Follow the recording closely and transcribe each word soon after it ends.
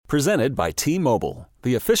Presented by T-Mobile,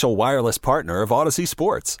 the official wireless partner of Odyssey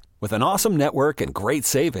Sports. With an awesome network and great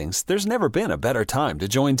savings, there's never been a better time to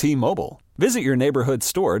join T-Mobile. Visit your neighborhood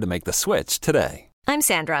store to make the switch today. I'm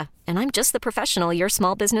Sandra, and I'm just the professional your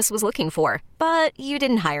small business was looking for. But you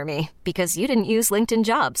didn't hire me because you didn't use LinkedIn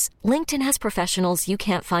Jobs. LinkedIn has professionals you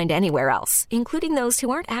can't find anywhere else, including those who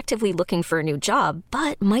aren't actively looking for a new job,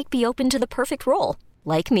 but might be open to the perfect role,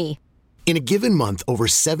 like me. In a given month, over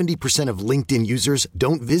 70% of LinkedIn users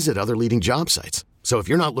don't visit other leading job sites. So if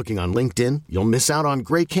you're not looking on LinkedIn, you'll miss out on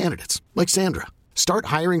great candidates like Sandra. Start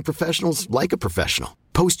hiring professionals like a professional.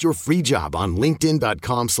 Post your free job on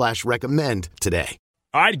linkedin.com/recommend today.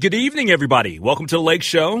 All right, good evening, everybody. Welcome to the Lake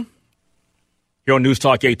Show here on News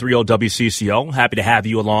Talk 830 WCCO. Happy to have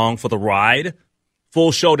you along for the ride.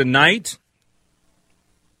 Full show tonight.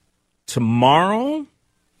 Tomorrow,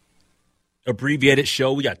 abbreviated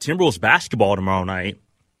show. We got Timberwolves basketball tomorrow night.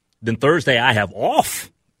 Then Thursday, I have off.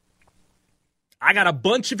 I got a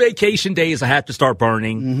bunch of vacation days I have to start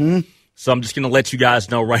burning. So I'm just going to let you guys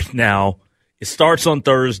know right now. It starts on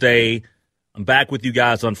Thursday. I'm back with you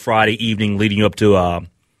guys on Friday evening leading up to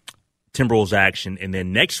Timberwolves action. And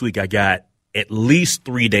then next week I got at least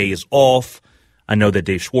 3 days off. I know that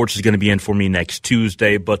Dave Schwartz is going to be in for me next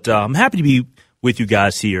Tuesday. But I'm happy to be with you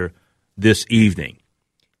guys here this evening.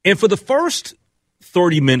 And for the first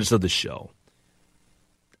 30 minutes of the show,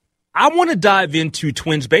 I want to dive into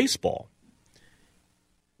Twins baseball.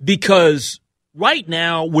 Because right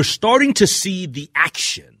now we're starting to see the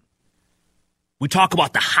action. We talk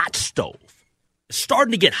about the hot stove. It's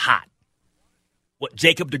starting to get hot. What,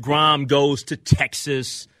 Jacob deGrom goes to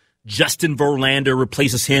Texas. Justin Verlander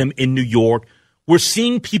replaces him in New York. We're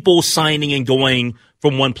seeing people signing and going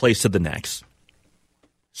from one place to the next.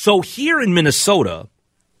 So here in Minnesota,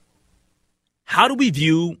 how do we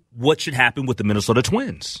view what should happen with the Minnesota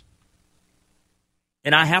Twins?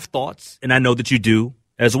 And I have thoughts, and I know that you do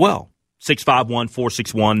as well.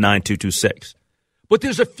 651-461-9226. But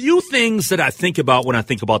there's a few things that I think about when I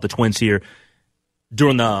think about the Twins here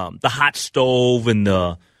during the hot stove and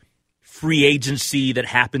the free agency that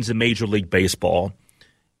happens in Major League Baseball.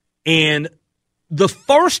 And the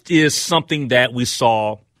first is something that we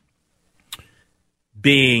saw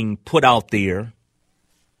being put out there.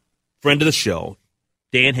 Friend of the show,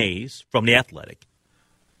 Dan Hayes from The Athletic,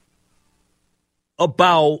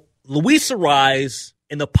 about Luis Arraez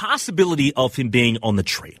and the possibility of him being on the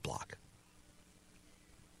trade block.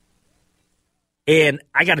 And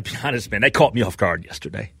I got to be honest, man, that caught me off guard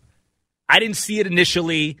yesterday. I didn't see it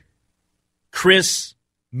initially. Chris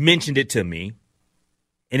mentioned it to me.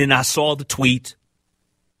 And then I saw the tweet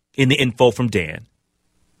in the info from Dan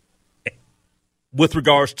with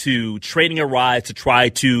regards to trading Arraez to try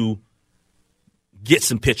to get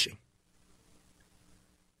some pitching.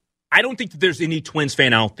 I don't think that there's any Twins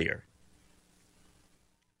fan out there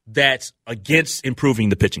that's against improving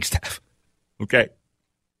the pitching staff. Okay?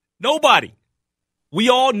 Nobody. We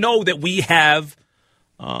all know that we have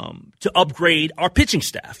to upgrade our pitching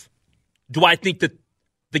staff. Do I think that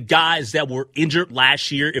the guys that were injured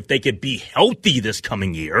last year, if they could be healthy this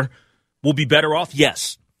coming year, will be better off?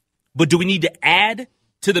 Yes. But do we need to add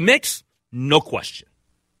to the mix? No question.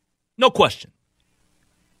 No question.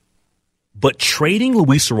 But trading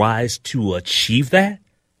Luis Arraez to achieve that?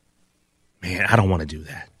 Man, I don't want to do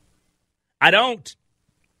that. I don't.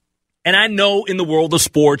 And I know in the world of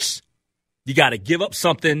sports, you got to give up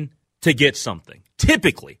something to get something.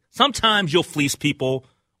 Typically. Sometimes you'll fleece people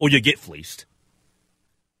or you'll get fleeced.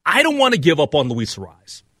 I don't want to give up on Luis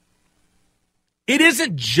Arraez. It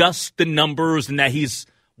isn't just the numbers and that he's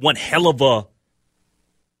one hell of a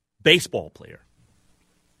baseball player.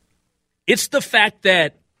 It's the fact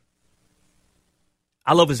that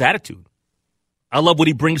I love his attitude. I love what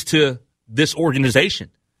he brings to this organization.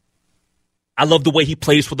 I love the way he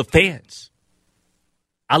plays for the fans.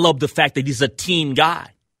 I love the fact that he's a team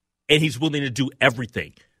guy and he's willing to do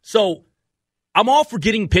everything. So I'm all for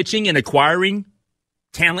getting pitching and acquiring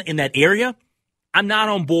talent in that area. I'm not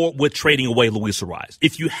on board with trading away Luis Arraez.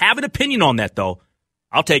 If you have an opinion on that, though,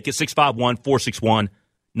 I'll take it.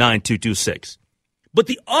 651-461-9226. But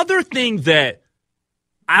the other thing that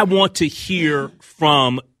I want to hear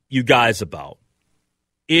from you guys about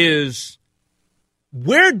is,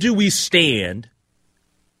 where do we stand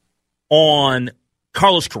on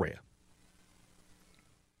Carlos Correa?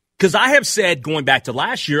 Because I have said, going back to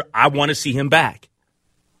last year, I want to see him back.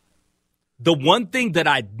 The one thing that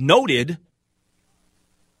I noted,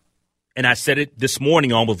 and I said it this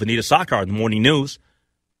morning on with Vanita Sakar in the morning news,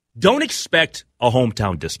 don't expect a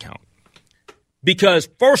hometown discount. Because,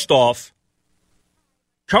 first off,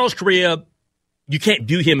 Carlos Correa, you can't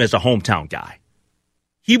view him as a hometown guy.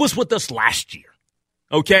 He was with us last year,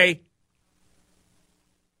 okay?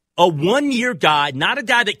 A one-year guy, not a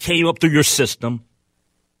guy that came up through your system.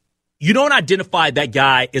 You don't identify that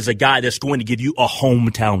guy as a guy that's going to give you a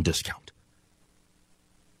hometown discount.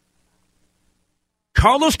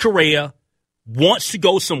 Carlos Correa wants to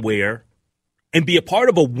go somewhere and be a part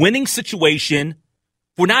of a winning situation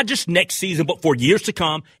for not just next season, but for years to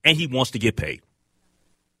come, and he wants to get paid.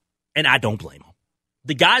 And I don't blame him.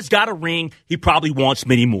 The guy's got a ring. He probably wants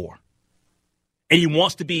many more. And he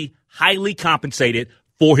wants to be highly compensated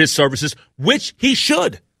for his services, which he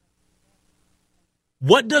should.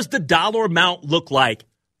 What does the dollar amount look like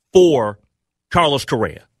for Carlos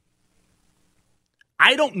Correa?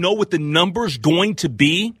 I don't know what the number's going to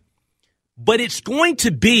be, but it's going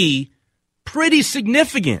to be pretty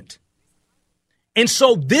significant. And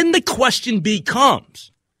so then the question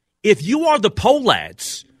becomes, if you are the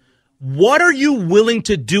Pohlads, what are you willing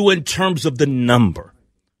to do in terms of the number,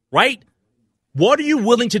 right? What are you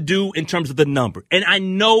willing to do in terms of the number? And I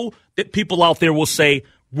know that people out there will say,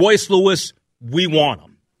 Royce Lewis, we want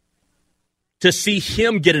him to see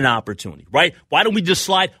him get an opportunity, right? Why don't we just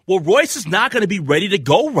slide? Well, Royce is not going to be ready to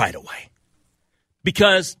go right away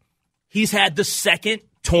because he's had the second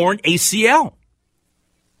torn ACL.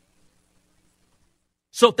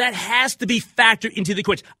 So that has to be factored into the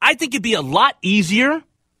equation. I think it'd be a lot easier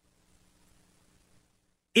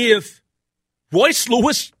if Royce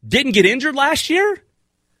Lewis didn't get injured last year.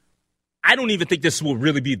 I don't even think this will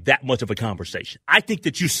really be that much of a conversation. I think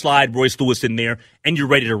that you slide Royce Lewis in there and you're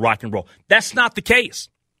ready to rock and roll. That's not the case.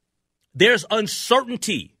 There's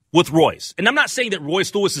uncertainty with Royce. And I'm not saying that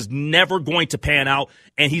Royce Lewis is never going to pan out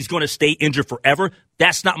and he's going to stay injured forever.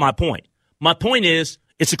 That's not my point. My point is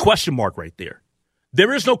it's a question mark right there.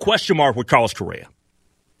 There is no question mark with Carlos Correa.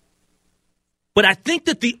 But I think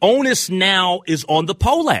that the onus now is on the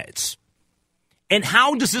Pohlads. And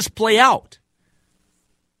how does this play out?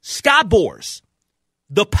 Scott Boras,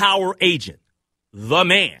 the power agent, the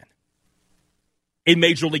man in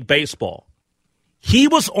Major League Baseball. He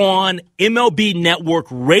was on MLB Network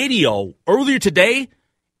Radio earlier today,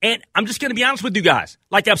 and I'm just going to be honest with you guys.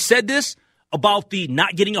 Like I've said this about the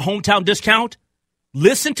not getting a hometown discount.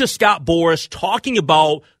 Listen to Scott Boras talking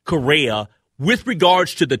about Correa with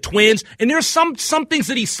regards to the Twins, and there's some things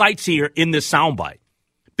that he cites here in this soundbite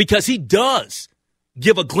because he does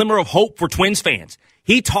give a glimmer of hope for Twins fans.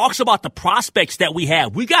 He talks about the prospects that we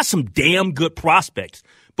have. We got some damn good prospects.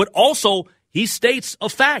 But also, he states a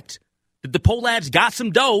fact that the Pohlads got some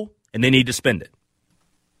dough and they need to spend it.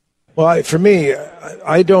 Well, for me,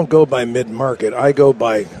 I don't go by mid-market. I go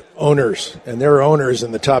by owners, and there are owners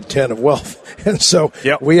in the top 10 of wealth. And so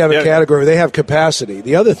we have a category where they have capacity.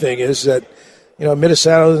 The other thing is that, you know,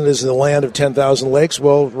 Minnesota is the land of 10,000 lakes.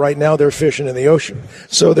 Well, right now they're fishing in the ocean.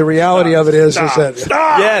 So the reality of it is that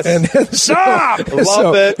yes, and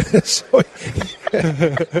love it. So,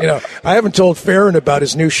 you know, I haven't told Farron about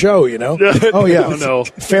his new show. You know, oh yeah, no.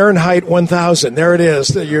 Fahrenheit 1000. There it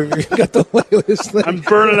is. You got the latest thing. I'm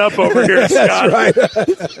burning up over here, Scott. That's right.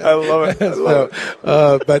 I love it. I love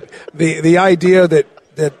it. But the idea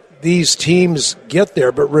that these teams get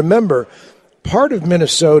there, but remember, part of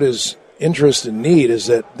Minnesota's interest and need is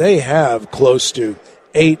that they have close to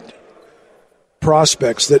 8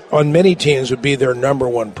 prospects that on many teams would be their number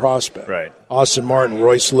one prospect. Right. Austin Martin,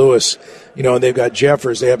 Royce Lewis, you know, and they've got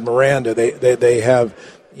Jeffers, they have Miranda, they have,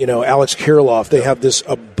 you know, Alex Kirilloff. They have this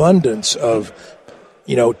abundance of,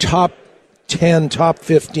 you know, top 10, top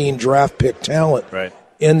 15 draft pick talent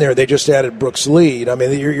in there. They just added Brooks Lee. I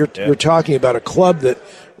mean, you're talking about a club that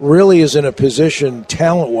really is in a position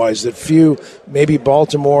talent-wise that few, maybe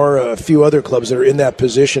Baltimore, a few other clubs that are in that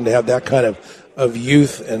position to have that kind of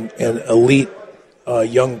youth and elite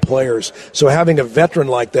young players. So having a veteran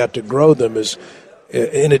like that to grow them is,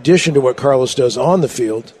 in addition to what Carlos does on the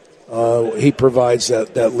field, he provides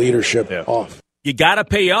that leadership off. You got to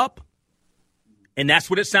pay up, and that's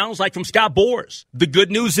what it sounds like from Scott Boras. The good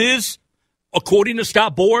news is, according to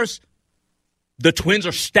Scott Boras, the Twins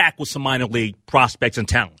are stacked with some minor league prospects and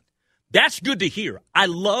talent. That's good to hear. I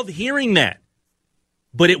love hearing that.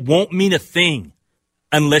 But it won't mean a thing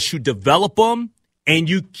unless you develop them and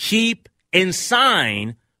you keep and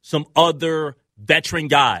sign some other veteran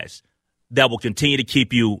guys that will continue to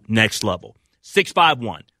keep you next level.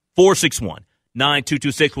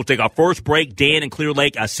 651-461-9226. We'll take our first break. Dan in Clear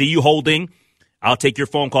Lake, I see you holding. I'll take your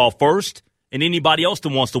phone call first. And anybody else that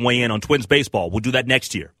wants to weigh in on Twins baseball, we'll do that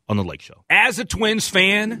next year on The Lake Show. As a Twins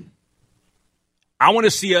fan, I want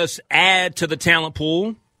to see us add to the talent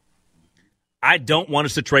pool. I don't want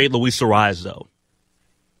us to trade Luis Arraez, though.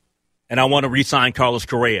 And I want to re-sign Carlos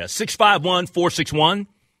Correa. 651-461-9226.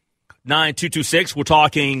 9226. We're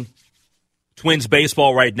talking Twins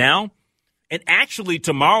baseball right now. And actually,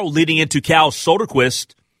 tomorrow, leading into Cal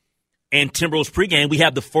Soderquist and Timberwolves pregame, we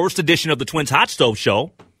have the first edition of the Twins Hot Stove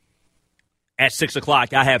Show at 6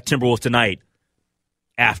 o'clock. I have Timberwolves tonight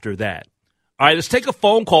after that. All right, let's take a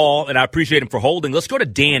phone call, and I appreciate him for holding. Let's go to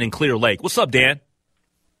Dan in Clear Lake. What's up, Dan?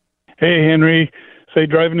 Hey, Henry. Say,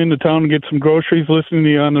 driving into town to get some groceries, listening to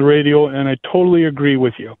you on the radio, and I totally agree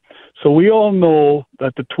with you. So we all know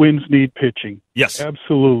that the Twins need pitching. Yes.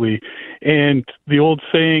 Absolutely. And the old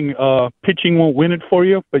saying, pitching won't win it for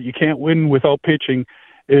you, but you can't win without pitching,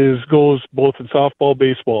 goes both in softball,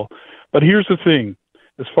 baseball. But here's the thing.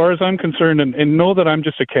 As far as I'm concerned, and know that I'm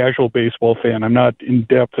just a casual baseball fan. I'm not in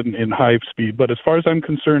depth in high speed. But as far as I'm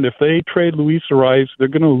concerned, if they trade Luis Arraez, they're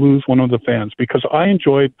going to lose one of the fans, because I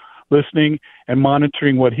enjoyed listening and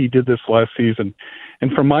monitoring what he did this last season.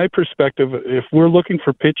 And from my perspective, if we're looking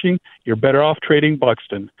for pitching, you're better off trading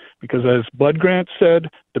Buxton, because as Bud Grant said,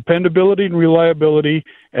 dependability and reliability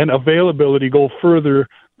and availability go further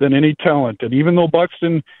than any talent. And even though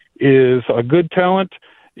Buxton is a good talent,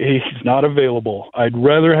 he's not available. I'd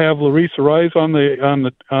rather have Luis Arraez on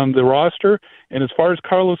the roster. And as far as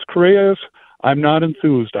Carlos Correa is, I'm not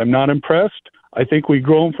enthused. I'm not impressed. I think we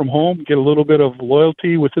grow him from home, get a little bit of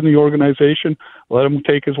loyalty within the organization, let him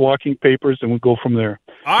take his walking papers, and we go from there.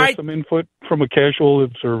 All right. Some input from a casual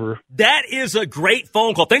observer. That is a great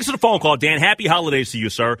phone call. Thanks for the phone call, Dan. Happy holidays to you,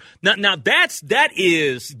 sir. Now that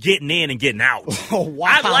is getting in and getting out. Oh,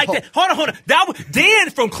 wow. I like that. Hold on. Dan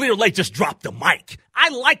from Clear Lake just dropped the mic.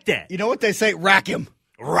 I like that. You know what they say? Rack him.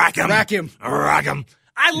 Rack him. Rack him. Rack him.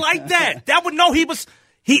 I like that. That would know he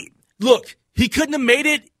couldn't have made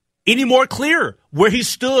it any more clear where he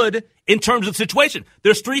stood in terms of the situation.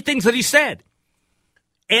 There's three things that he said.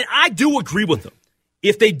 And I do agree with him.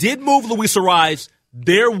 If they did move Luis Arraez,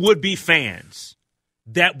 there would be fans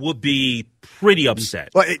that would be pretty upset.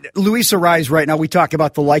 Well, Luis Arraez right now, we talk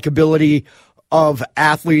about the likability of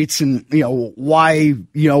athletes and, why,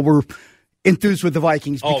 we're enthused with the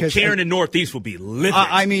Vikings. Because Karen in Northeast would be livid.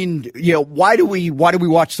 Why do we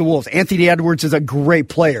watch the Wolves? Anthony Edwards is a great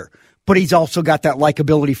player, but he's also got that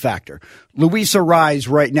likability factor. Luis Arraez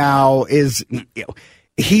right now is,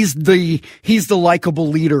 he's the likable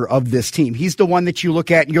leader of this team. He's the one that you look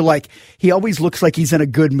at and you're like, he always looks like he's in a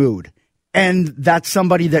good mood. And that's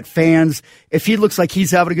somebody that fans, if he looks like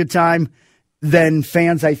he's having a good time, then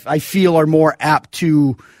fans, I feel, are more apt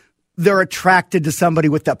to, they're attracted to somebody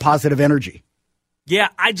with that positive energy. Yeah,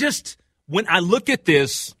 when I look at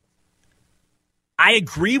this, I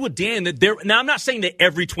agree with Dan that now I'm not saying that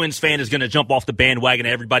every Twins fan is going to jump off the bandwagon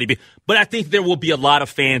and everybody but I think there will be a lot of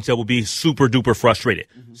fans that will be super duper frustrated.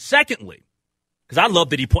 Mm-hmm. Secondly, because I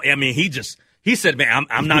love that he said, man,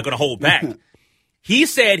 I'm not going to hold back. He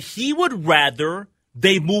said he would rather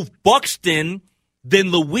they move Buxton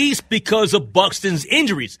than Luis because of Buxton's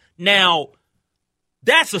injuries. Now,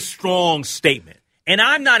 that's a strong statement. And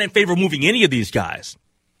I'm not in favor of moving any of these guys.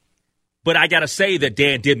 But I got to say that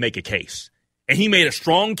Dan did make a case. And he made a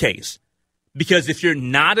strong case. Because if you're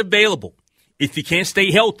not available, if you can't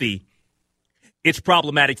stay healthy, it's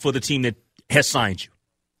problematic for the team that has signed you.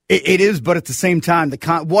 It is, but at the same time,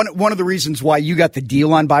 one of the reasons why you got the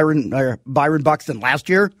deal on Byron Buxton last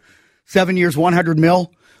year, 7 years, $100 million,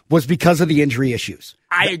 was because of the injury issues.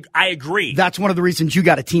 I agree. That's one of the reasons you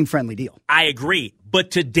got a team-friendly deal. I agree.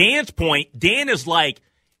 But to Dan's point, Dan is like,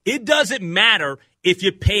 it doesn't matter if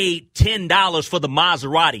you pay $10 for the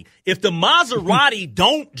Maserati. If the Maserati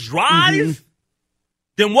don't drive,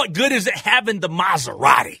 then what good is it having the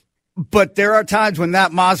Maserati? But there are times when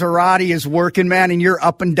that Maserati is working, man, and you're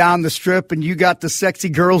up and down the strip and you got the sexy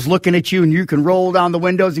girls looking at you and you can roll down the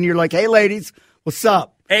windows and you're like, hey, ladies, what's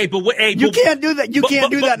up? You can't do that. You can't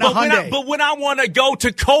do that in a Hyundai. But when I want to go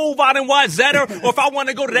to Cove out in Wayzata, or if I want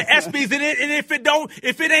to go to the ESPYs, and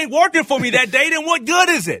if it ain't working for me that day, then what good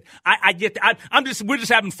is it? I get that. We're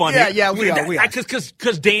just having fun. Yeah, we are.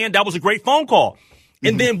 Because Dan, that was a great phone call.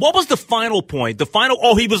 And then what was the final point?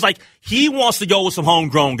 He was like, he wants to go with some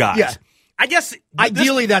homegrown guys. Yeah. I guess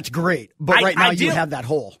ideally that's great, but right now you have that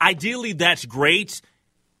hole. Ideally that's great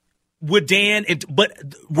with Dan, but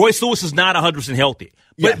Royce Lewis is not 100% healthy.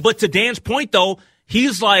 But to Dan's point, though,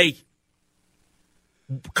 he's like,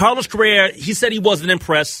 Carlos Correa, he said he wasn't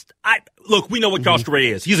impressed. Look, we know what Carlos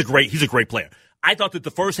Correa is. He's a great player. I thought that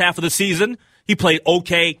the first half of the season, he played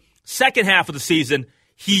okay. Second half of the season,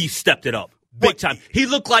 he stepped it up. Big time. He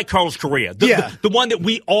looked like Carlos Correa, the one that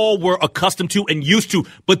we all were accustomed to and used to.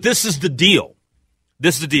 But this is the deal.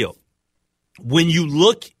 When you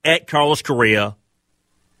look at Carlos Correa,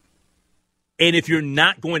 and if you're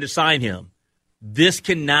not going to sign him, this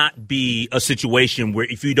cannot be a situation where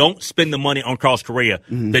if you don't spend the money on Carlos Correa,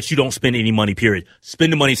 that you don't spend any money, period.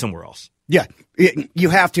 Spend the money somewhere else. Yeah, you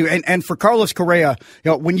have to. And for Carlos Correa,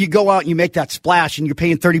 when you go out and you make that splash and you're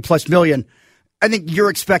paying $30+ million, I think you're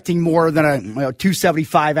expecting more than a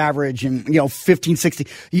 275 average and 15, 60.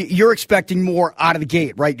 You're expecting more out of the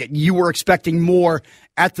gate, right? You were expecting more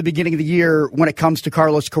at the beginning of the year when it comes to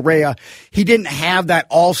Carlos Correa. He didn't have that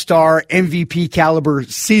all-star MVP caliber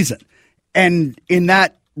season. And in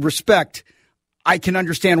that respect, I can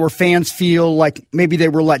understand where fans feel like maybe they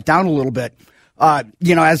were let down a little bit.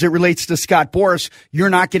 As it relates to Scott Boras, you're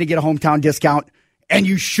not going to get a hometown discount, and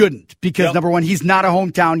you shouldn't because, number one, he's not a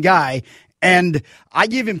hometown guy. And I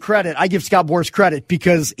give him credit. I give Scott Boras credit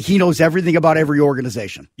because he knows everything about every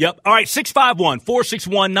organization. Yep. All right,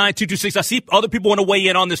 651-461-9226. I see other people want to weigh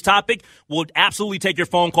in on this topic. We'll absolutely take your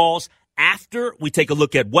phone calls after we take a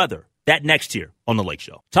look at weather. That next here on The Lake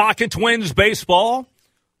Show. Talking Twins baseball.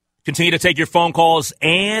 Continue to take your phone calls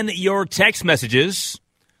and your text messages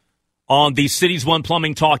on the Cities One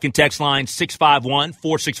Plumbing Talk and Text line,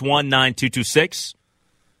 651-461-9226.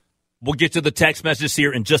 We'll get to the text messages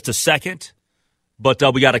here in just a second, but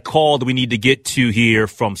we got a call that we need to get to here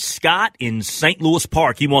from Scott in St. Louis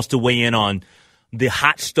Park. He wants to weigh in on the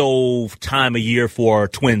hot stove time of year for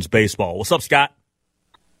Twins baseball. What's up, Scott?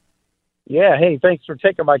 Yeah, hey, thanks for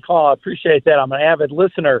taking my call. I appreciate that. I'm an avid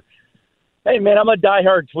listener. Hey, man, I'm a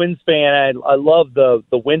diehard Twins fan. I love the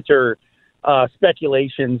winter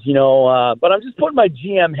speculations, but I'm just putting my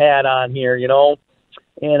GM hat on here,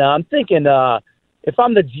 and I'm thinking if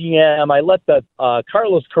I'm the GM, I let the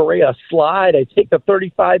Carlos Correa slide. I take the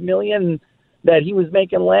 $35 million that he was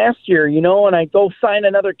making last year, and I go sign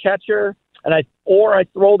another catcher, and I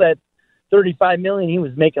throw that $35 million he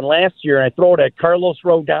was making last year, and I throw it at Carlos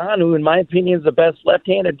Rodon, who, in my opinion, is the best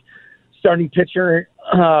left-handed starting pitcher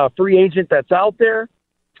free agent that's out there.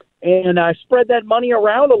 And I spread that money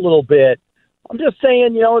around a little bit. I'm just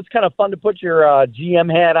saying, it's kind of fun to put your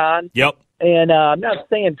GM hat on. Yep. And I'm not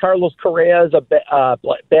saying Carlos Correa is a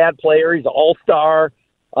bad player. He's an all-star,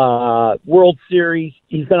 World Series.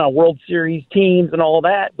 He's been on World Series teams and all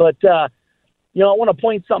that. But, I want to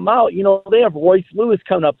point something out. They have Royce Lewis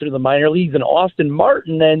coming up through the minor leagues and Austin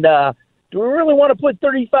Martin. And do we really want to put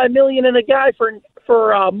 $35 million in a guy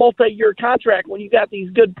for a multi-year contract when you got these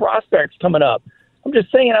good prospects coming up? I'm just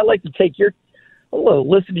saying I'd like to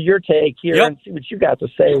listen to your take here and see what you got to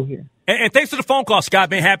say here. And thanks for the phone call, Scott,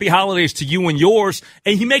 man. Happy holidays to you and yours.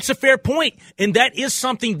 And he makes a fair point, and that is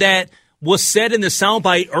something that was said in the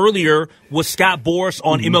soundbite earlier with Scott Boras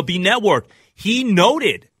on MLB Network. He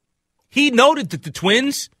noted that the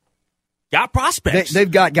Twins got prospects.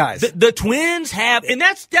 They've got guys. The Twins have, and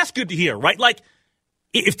that's good to hear, right? Like,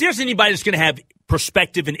 if there's anybody that's going to have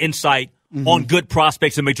perspective and insight on good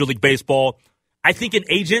prospects in Major League Baseball, I think an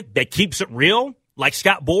agent that keeps it real, like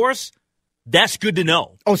Scott Boras, that's good to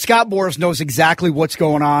know. Oh, Scott Boras knows exactly what's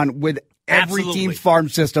going on with every team's farm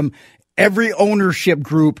system, every ownership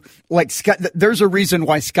group. Like Scott, there's a reason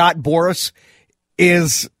why Scott Boras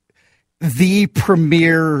is the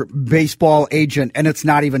premier baseball agent, and it's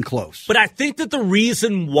not even close. But I think that the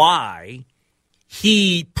reason why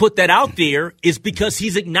he put that out there is because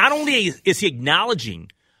he's not only is he acknowledging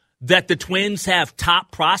that the Twins have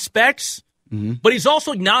top prospects, but he's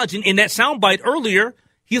also acknowledging in that soundbite earlier,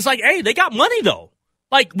 he's like, hey, they got money, though.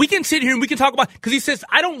 Like, we can sit here and we can talk about, because he says,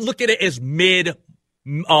 I don't look at it as mid-major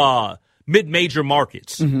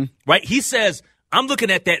markets, right? He says, I'm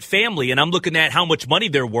looking at that family and I'm looking at how much money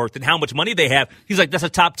they're worth and how much money they have. He's like, that's a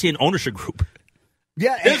top 10 ownership group.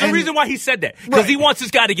 Yeah, There's a reason why he said that, because he wants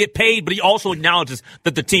this guy to get paid, but he also acknowledges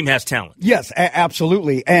that the team has talent. Yes,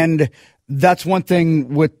 absolutely. And that's one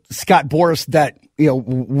thing with Scott Boras that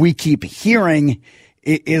we keep hearing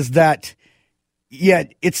is that,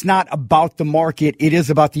 it's not about the market. It is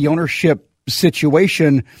about the ownership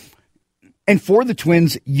situation. And for the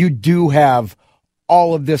Twins, you do have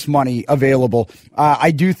all of this money available.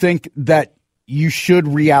 I do think that you should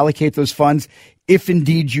reallocate those funds if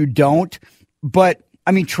indeed you don't. But,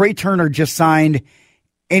 Trey Turner just signed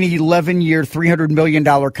an 11-year, $300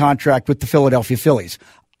 million contract with the Philadelphia Phillies.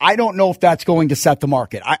 I don't know if that's going to set the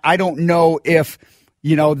market. I don't know if,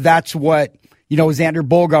 that's what, Xander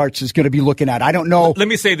Bogaerts is going to be looking at. I don't know. Let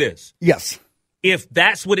me say this. Yes. If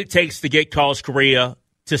that's what it takes to get Carlos Correa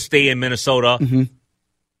to stay in Minnesota,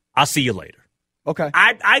 I'll see you later. Okay.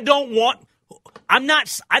 I don't want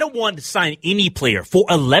to sign any player for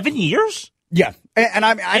 11 years. Yeah. And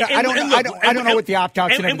I don't know what the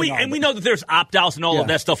opt-outs and everything are. And we know that there's opt-outs and all of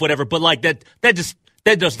that stuff, whatever, but like that just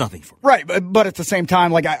That does nothing for me. Right, but at the same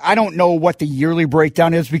time, like I don't know what the yearly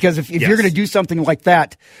breakdown is, because if you're going to do something like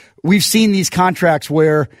that, we've seen these contracts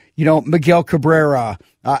where, Miguel Cabrera,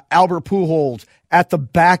 Albert Pujols, at the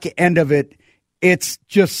back end of it, it's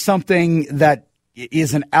just something that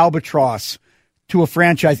is an albatross to a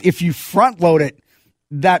franchise. If you front load it,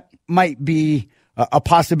 that might be a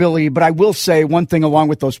possibility. But I will say one thing along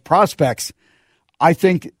with those prospects. I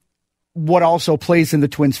think what also plays in the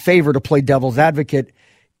Twins' favor, to play devil's advocate,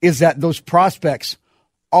 is that those prospects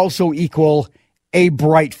also equal a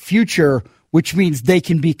bright future, which means they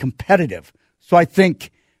can be competitive. So I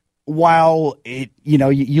think while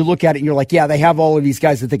you look at it and you're like, yeah, they have all of these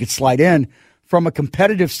guys that they could slide in, from a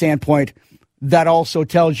competitive standpoint, that also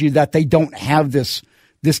tells you that they don't have this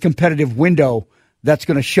competitive window that's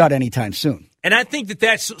going to shut anytime soon. And I think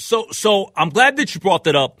that's so I'm glad that you brought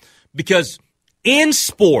that up, because in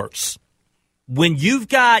sports, when you've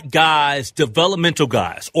got guys, developmental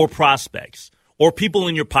guys or prospects or people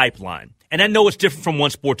in your pipeline, and I know it's different from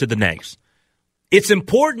one sport to the next, it's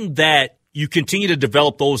important that you continue to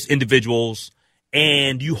develop those individuals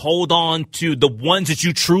and you hold on to the ones that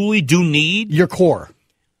you truly do need. Your core.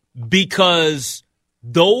 Because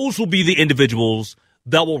those will be the individuals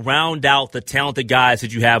that will round out the talented guys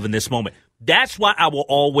that you have in this moment. That's why I will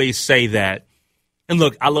always say that. And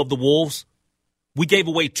look, I love the Wolves. We gave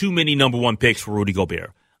away too many number one picks for Rudy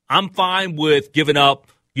Gobert. I'm fine with giving up,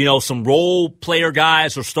 some role player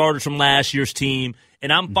guys or starters from last year's team,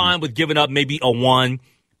 and I'm fine with giving up maybe a 1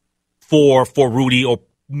 for Rudy, or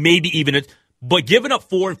maybe even but giving up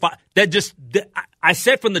 4 and 5. I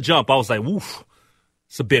said from the jump, I was like, woof,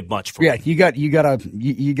 it's a bit much for me. Yeah, you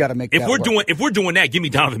gotta make. If we're doing that, give me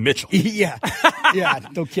Donovan Mitchell. Yeah,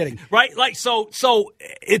 no kidding. Right, like so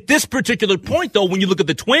at this particular point though, when you look at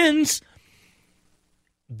the Twins,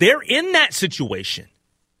 they're in that situation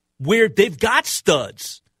where they've got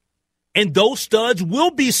studs, and those studs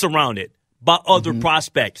will be surrounded by other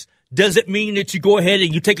prospects. Does it mean that you go ahead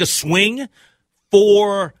and you take a swing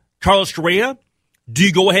for Carlos Correa? Do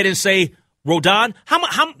you go ahead and say, Rodon?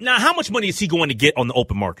 How much money is he going to get on the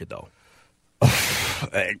open market, though?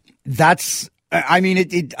 I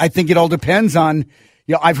think it all depends on,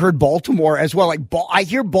 I've heard Baltimore as well. I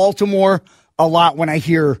hear Baltimore a lot when I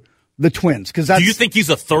hear the Twins. Do you think he's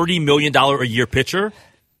a $30 million a year pitcher?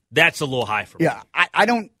 That's a little high for me. Yeah, I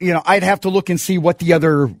don't. I'd have to look and see what the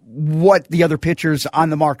other pitchers on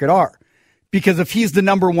the market are, because if he's the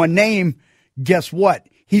number one name, guess what?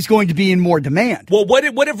 He's going to be in more demand. Well, what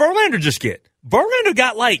did Verlander just get? Verlander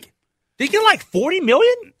got did he get $40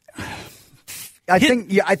 million? I think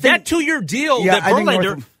that 2-year deal that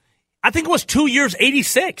Verlander. I think it was 2 years,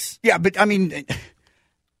 86. Yeah, but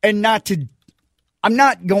and not to. I'm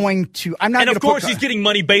not going to. I'm not. And of course, he's getting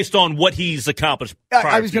money based on what he's accomplished.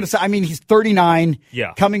 I was going to say. He's 39.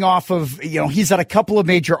 Yeah. Coming off of he's had a couple of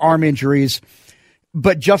major arm injuries,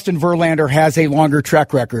 but Justin Verlander has a longer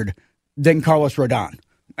track record than Carlos Rodon,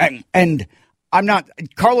 and I'm not.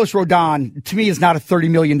 Carlos Rodon to me is not a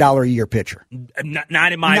 $30 million a year pitcher.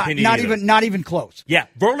 Not in my opinion. Not even close. Yeah,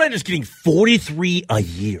 Verlander's getting $43 a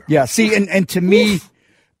year. Yeah. See, and to me,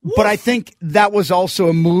 but I think that was also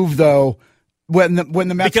a move though. When the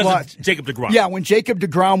Mets because of Jacob deGrom. Yeah, when Jacob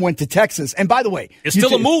deGrom went to Texas. And by the way, it's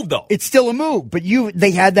still a move though. It's still a move, but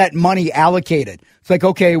they had that money allocated. It's like,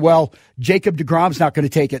 okay, well, Jacob deGrom's not going to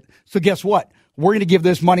take it. So guess what? We're going to give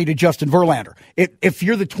this money to Justin Verlander. If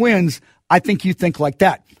you're the Twins, I think you think like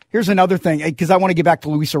that. Here's another thing, because I want to get back to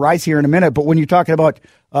Luis Arraez here in a minute, but when you're talking about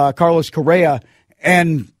Carlos Correa,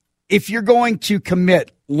 and if you're going to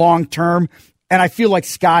commit long term, and I feel like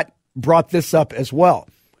Scott brought this up as well.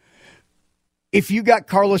 If you got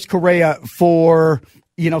Carlos Correa for,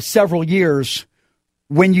 several years,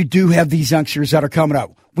 when you do have these youngsters that are coming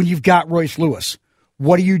up, when you've got Royce Lewis,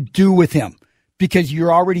 what do you do with him? Because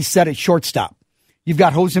you're already set at shortstop. You've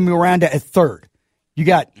got Jose Miranda at third. You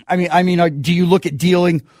got, do you look at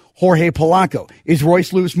dealing Jorge Polanco? Is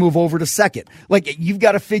Royce Lewis move over to second? You've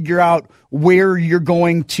got to figure out where you're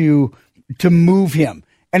going to move him.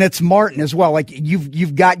 And it's Martin as well.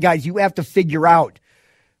 You've got guys you have to figure out.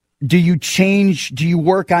 Do you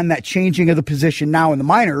work on that changing of the position now in the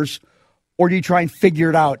minors, or do you try and figure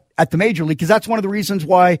it out at the major league? Because that's one of the reasons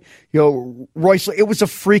why, Royce, it was a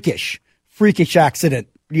freakish accident,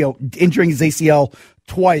 injuring his ACL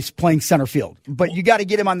twice playing center field. But you got to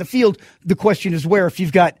get him on the field. The question is where, if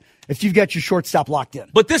you've got your shortstop locked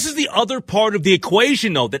in. But this is the other part of the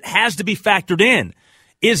equation, though, that has to be factored in,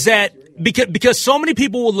 is that because so many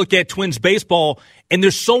people will look at Twins baseball and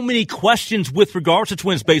there's so many questions with regards to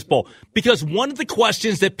Twins baseball, because one of the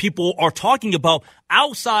questions that people are talking about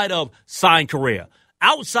outside of sign Correa,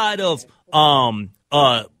 outside of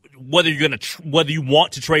whether you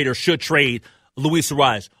want to trade or should trade Luis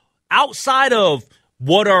Arraez. Outside of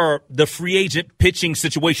what are the free agent pitching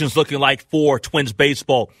situations looking like for Twins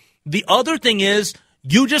baseball, the other thing is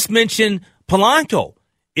you just mentioned Polanco.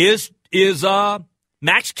 Is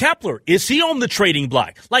Max Kepler, is he on the trading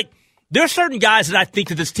block? Like, there are certain guys that I think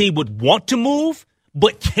that this team would want to move,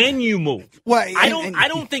 but can you move? Well, I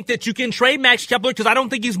don't think that you can trade Max Kepler because I don't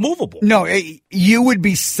think he's movable. No, you would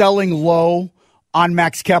be selling low on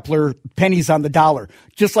Max Kepler, pennies on the dollar.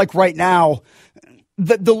 Just like right now,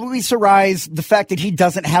 the Luis Arraez, the fact that he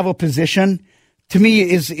doesn't have a position, to me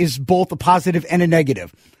is both a positive and a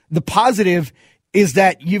negative. The positive is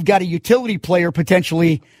that you've got a utility player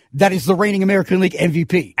potentially that is the reigning American League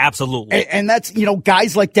MVP. Absolutely. And that's,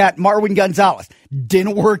 guys like that. Marwin Gonzalez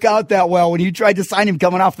didn't work out that well when you tried to sign him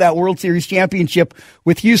coming off that World Series championship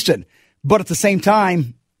with Houston. But at the same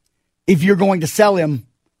time, if you're going to sell him,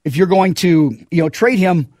 if you're going to, trade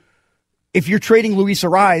him, if you're trading Luis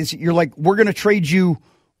Arraez, you're like, we're going to trade you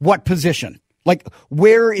what position? Like,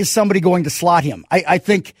 where is somebody going to slot him? I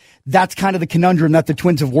think that's kind of the conundrum that the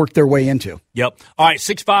Twins have worked their way into. Yep. All right,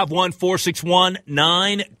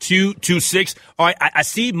 651-461-9226. All right, I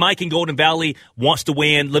see Mike in Golden Valley wants to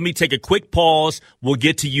weigh in. Let me take a quick pause. We'll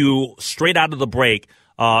get to you straight out of the break,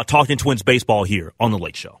 talking Twins baseball here on The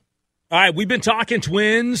Lake Show. All right, we've been talking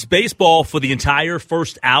Twins baseball for the entire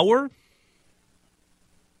first hour.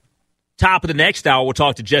 Top of the next hour, we'll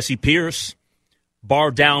talk to Jessie Pierce,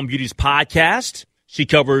 Bar Down Beauties podcast. She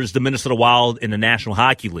covers the Minnesota Wild in the National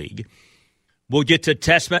Hockey League. We'll get to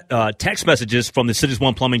text messages from the Cities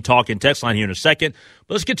One Plumbing Talk and text line here in a second.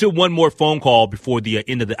 But let's get to one more phone call before the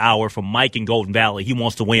end of the hour from Mike in Golden Valley. He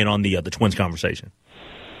wants to weigh in on the Twins conversation.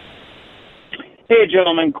 Hey,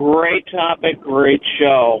 gentlemen, great topic, great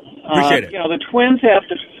show. Appreciate it. The Twins have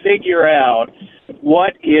to figure out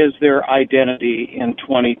what is their identity in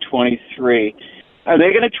 2023. Are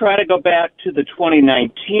they going to try to go back to the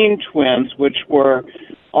 2019 Twins, which were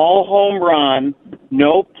all home run,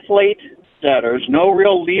 no plate setters, no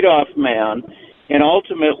real leadoff man, and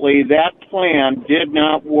ultimately that plan did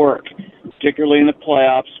not work, particularly in the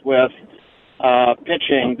playoffs with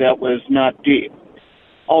pitching that was not deep.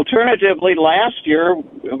 Alternatively, last year,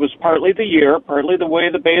 it was partly the year, partly the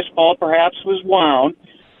way the baseball perhaps was wound.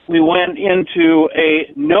 We went into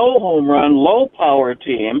a no home run, low power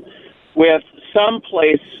team with some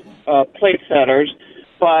plate setters,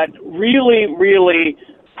 but really, really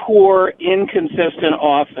poor, inconsistent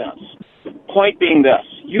offense. Point being this,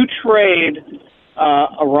 you trade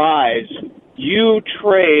Arraez, you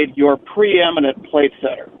trade your preeminent plate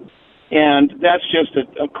setter, and that's just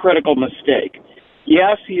a critical mistake.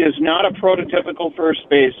 Yes, he is not a prototypical first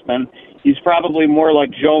baseman. He's probably more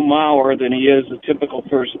like Joe Mauer than he is a typical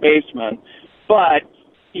first baseman, but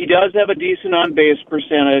he does have a decent on-base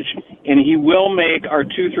percentage, and he will make our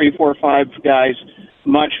 2, 3, 4, 5 guys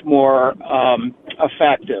much more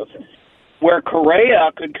effective. Where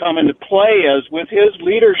Correa could come into play is with his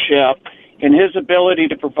leadership and his ability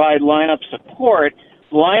to provide lineup support,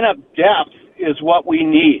 lineup depth is what we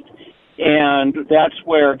need. And that's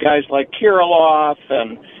where guys like Kirilloff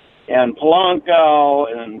and Polanco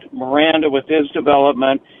and Miranda with his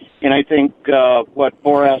development, and I think what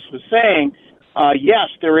Boras was saying, yes,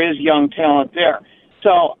 there is young talent there.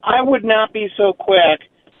 So I would not be so quick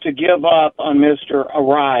to give up on Mr.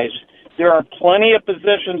 Arraez. There are plenty of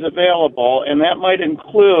positions available, and that might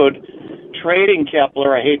include trading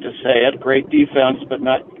Kepler. I hate to say it, great defense, but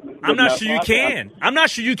not. I'm not sure you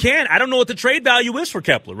can. I don't know what the trade value is for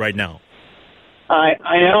Kepler right now.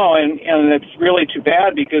 I know, and it's really too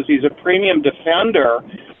bad because he's a premium defender.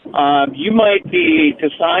 You might be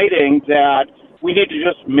deciding that we need to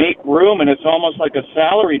just make room, and it's almost like a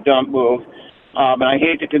salary dump move. And I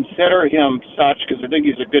hate to consider him such because I think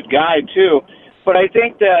he's a good guy, too. But I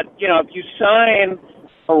think that, if you sign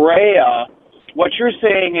Correa, what you're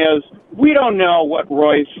saying is we don't know what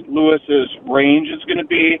Royce Lewis's range is going to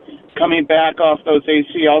be coming back off those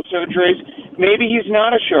ACL surgeries. Maybe he's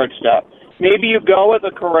not a shortstop. Maybe you go with a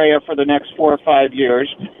Correa for the next 4 or 5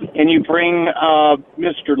 years, and you bring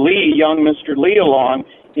Mr. Lee, young Mr. Lee, along,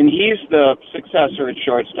 and he's the successor at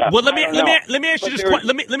shortstop. Well, let me ask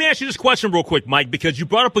you this question real quick, Mike, because you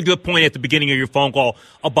brought up a good point at the beginning of your phone call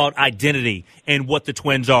about identity and what the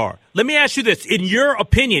Twins are. Let me ask you this: in your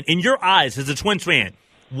opinion, in your eyes, as a Twins fan,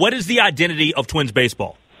 what is the identity of Twins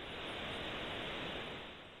baseball?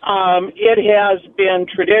 It has been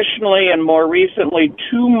traditionally and more recently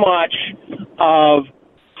too much of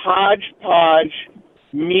hodgepodge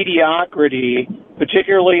mediocrity,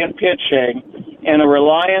 particularly in pitching, and a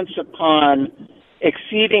reliance upon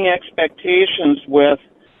exceeding expectations with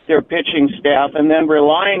their pitching staff and then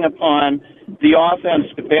relying upon the offense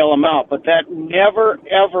to bail them out. But that never,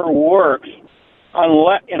 ever works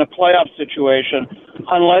unless in a playoff situation,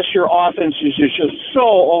 unless your offense is just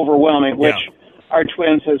so overwhelming, which our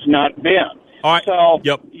Twins has not been. All right. So I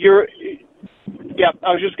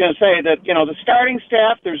was just going to say that, the starting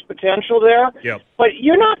staff, there's potential there, but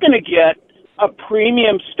you're not going to get a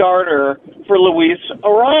premium starter for Luis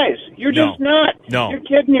Arraez. You're just not. No. You're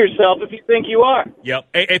kidding yourself if you think you are. Yep.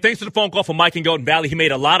 Hey, thanks for the phone call from Mike in Golden Valley. He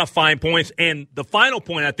made a lot of fine points, and the final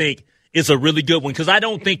point, I think, is a really good one because I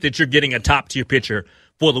don't think that you're getting a top-tier pitcher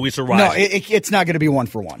for Luis Arraez. No, it's not going to be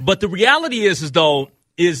one-for-one. But the reality is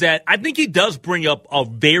that I think he does bring up a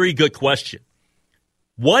very good question.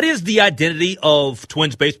 What is the identity of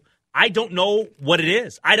Twins baseball? I don't know what it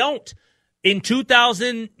is. I don't. In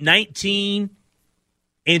 2019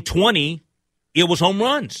 and 20, it was home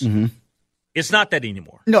runs. Mm-hmm. It's not that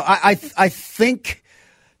anymore. No, I think,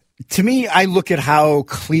 to me, I look at how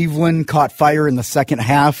Cleveland caught fire in the second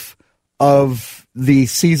half of the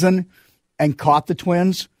season and caught the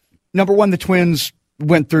Twins. Number one, the Twins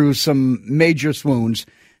went through some major swoons.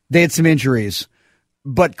 They had some injuries.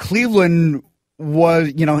 But Cleveland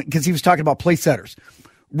was, because he was talking about place setters.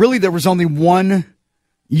 Really, there was only one,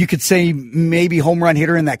 you could say, maybe home run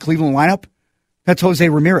hitter in that Cleveland lineup. That's Jose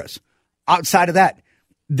Ramirez. Outside of that,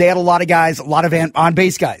 they had a lot of guys, a lot of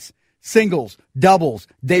on-base guys. Singles, doubles.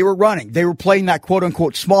 They were running. They were playing that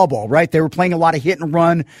quote-unquote small ball, right? They were playing a lot of hit and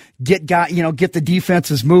run, get the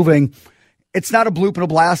defenses moving. It's not a bloop and a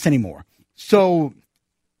blast anymore. So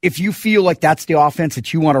if you feel like that's the offense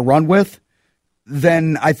that you want to run with,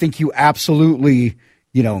 then I think you absolutely,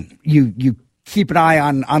 you keep an eye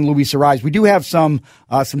on Luis Arraez. We do have some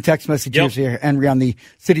text messages here, Henry, on the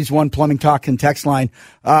Cities One Plumbing Talk and text line.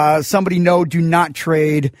 Somebody, do not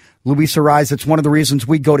trade Luis Arraez. It's one of the reasons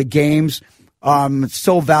we go to games. It's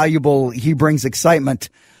so valuable. He brings excitement.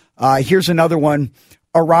 Here's another one.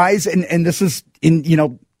 Arraez, and this is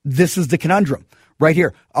this is the conundrum right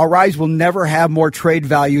here. Arraez will never have more trade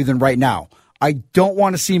value than right now. I don't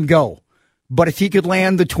want to see him go, but if he could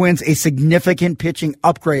land the Twins a significant pitching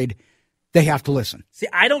upgrade, they have to listen. See,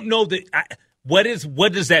 I don't know that. What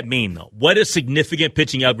does that mean, though? What is significant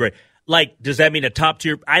pitching upgrade? Like, does that mean a top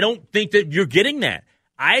tier? I don't think that you're getting that.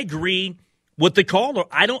 I agree with the caller.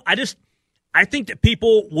 I think that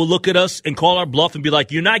people will look at us and call our bluff and be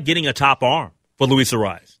like, you're not getting a top arm for Luis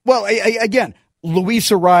Arraez. Well, again, Luis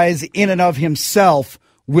Arraez in and of himself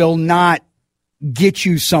will not get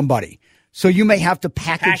you somebody. So you may have to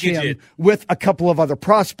package him with a couple of other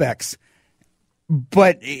prospects.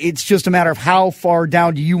 But it's just a matter of how far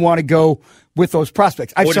down do you want to go with those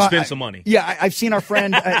prospects. Or to spend some money. Yeah, I've seen our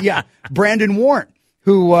friend, Brandon Warren,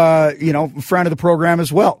 who, friend of the program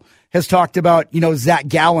as well, has talked about, Zach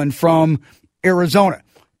Gallen from Arizona.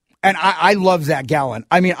 And I love Zach Gallen.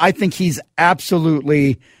 I mean, I think he's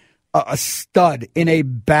absolutely a stud in a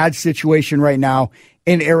bad situation right now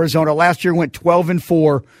in Arizona. Last year went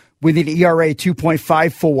 12-4 with an ERA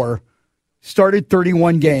 2.54, started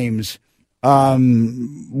 31 games.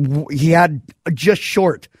 He had just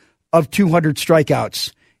short of 200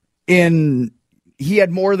 strikeouts he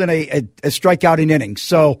had more than a strikeout in innings.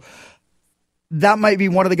 So that might be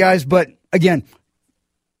one of the guys. But again,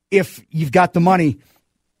 if you've got the money,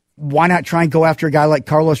 why not try and go after a guy like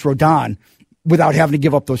Carlos Rodon without having to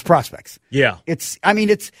give up those prospects? Yeah. It's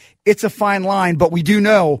a fine line, but we do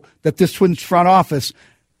know that this Twins front office,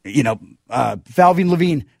 Falvin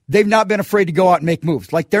Levine, they've not been afraid to go out and make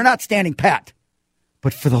moves. Like, they're not standing pat.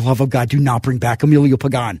 But for the love of God, do not bring back Emilio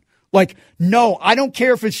Pagan. Like, no, I don't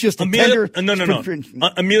care if it's just a tender. No.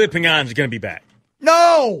 Emilio Pagan is going to be back.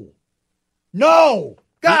 No.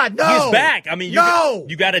 God, no. He's back. I mean,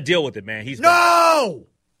 you got to deal with it, man. He's back. I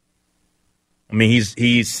mean,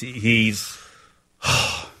 he's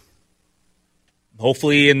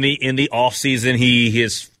hopefully in the off season he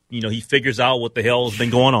figures out what the hell has been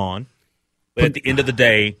going on. But at the end of the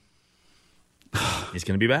day, he's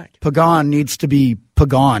going to be back. Pagan needs to be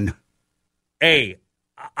Pagan. Hey,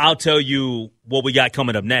 I'll tell you what we got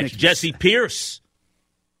coming up next. Jessie Pierce.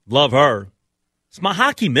 Love her. It's my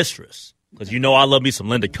hockey mistress because I love me some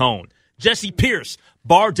Linda Cohn. Jessie Pierce,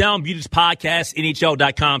 Bar Down Beauties Podcast,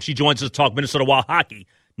 NHL.com. She joins us to talk Minnesota Wild hockey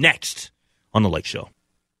next on The Lake Show.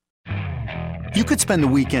 You could spend the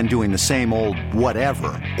weekend doing the same old whatever,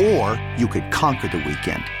 or you could conquer the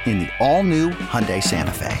weekend in the all-new Hyundai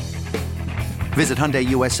Santa Fe. Visit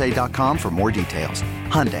HyundaiUSA.com for more details.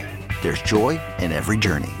 Hyundai, there's joy in every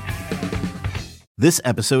journey. This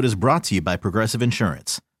episode is brought to you by Progressive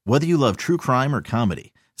Insurance. Whether you love true crime or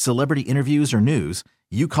comedy, celebrity interviews or news,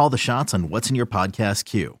 you call the shots on what's in your podcast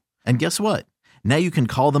queue. And guess what? Now you can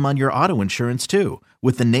call them on your auto insurance too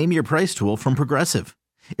with the Name Your Price tool from Progressive.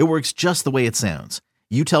 It works just the way it sounds.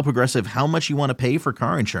 You tell Progressive how much you want to pay for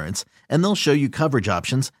car insurance, and they'll show you coverage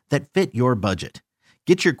options that fit your budget.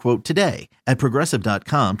 Get your quote today at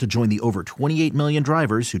Progressive.com to join the over 28 million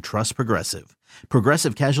drivers who trust Progressive.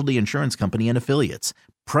 Progressive Casualty Insurance Company and Affiliates.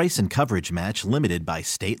 Price and coverage match limited by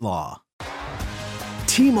state law.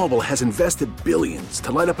 T-Mobile has invested billions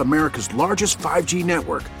to light up America's largest 5G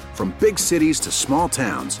network, from big cities to small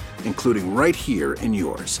towns, including right here in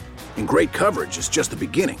yours. And great coverage is just the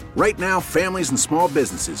beginning. Right now, families and small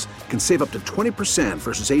businesses can save up to 20%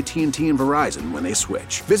 versus AT&T and Verizon when they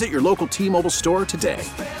switch. Visit your local T-Mobile store today.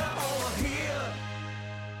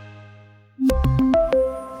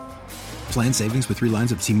 Plan savings with 3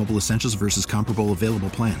 lines of T-Mobile Essentials versus comparable available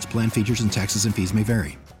plans. Plan features and taxes and fees may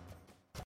vary.